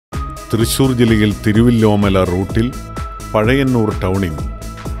തൃശ്ശൂർ ജില്ലയിൽ തിരുവല്ലോമല റൂട്ടിൽ പഴയന്നൂർ ടൗണിൽ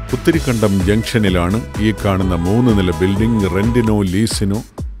പുത്തിരിക്കണ്ടം ജംഗ്ഷനിലാണ് ഈ കാണുന്ന 3 നില ബിൽഡിംഗ് റെന്റിനോ ലീസിനോ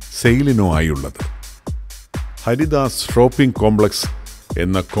സെയിലിനോ ആയുള്ളത്. ഹരിദാസ് ഷോപ്പിംഗ് കോംപ്ലക്സ്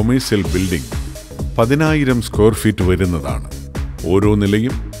എന്ന കൊമേഴ്സ്യൽ ബിൽഡിംഗ് 10,000 സ്ക്വയർ ഫീറ്റ് വരുന്നതാണ്. ഓരോ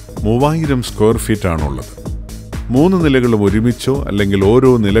നിലയും 3000 സ്ക്വയർ ഫീറ്റാണുള്ളത്. 3 നിലകളും ഒരുമിച്ചോ അല്ലെങ്കിൽ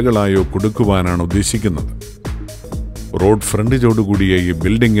ഓരോ നിലകളായോ കൊടുക്കുവാനാണ് ഉദ്ദേശിക്കുന്നത്. റോഡ് ഫ്രണ്ടേജോടുകൂടിയ ഈ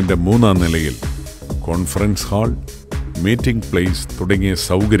ബിൽഡിംഗിൻ്റെ 3-ാം നിലയിൽ കോൺഫറൻസ് ഹാൾ, മീറ്റിംഗ് പ്ലേസ് തുടങ്ങിയ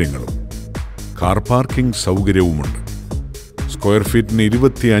സൗകര്യങ്ങളും കാർ പാർക്കിംഗ് സൗകര്യവുമുണ്ട്. സ്ക്വയർ ഫീറ്റിന്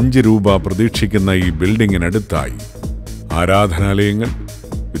 25 രൂപ പ്രതീക്ഷിക്കുന്ന ഈ ബിൽഡിങ്ങിനടുത്തായി ആരാധനാലയങ്ങൾ,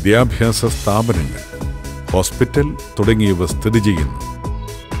 വിദ്യാഭ്യാസ സ്ഥാപനങ്ങൾ, ഹോസ്പിറ്റൽ തുടങ്ങിയവ സ്ഥിതി ചെയ്യുന്നു.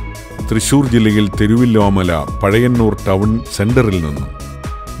 തൃശ്ശൂർ ജില്ലയിൽ തിരുവല്ലോമല പഴയന്നൂർ ടൗൺ സെന്ററിൽ നിന്നും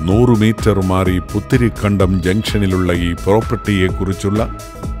 100 മീറ്റർ മാറി പുത്തിരിക്കണ്ടം ജംഗ്ഷനിലുള്ള ഈ പ്രോപ്പർട്ടിയെക്കുറിച്ചുള്ള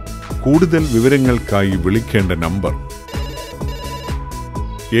കൂടുതൽ വിവരങ്ങൾക്കായി വിളിക്കേണ്ട നമ്പർ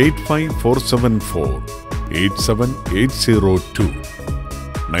 85474 87802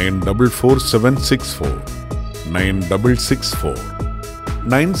 944764 9664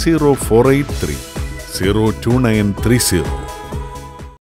 90483 02930.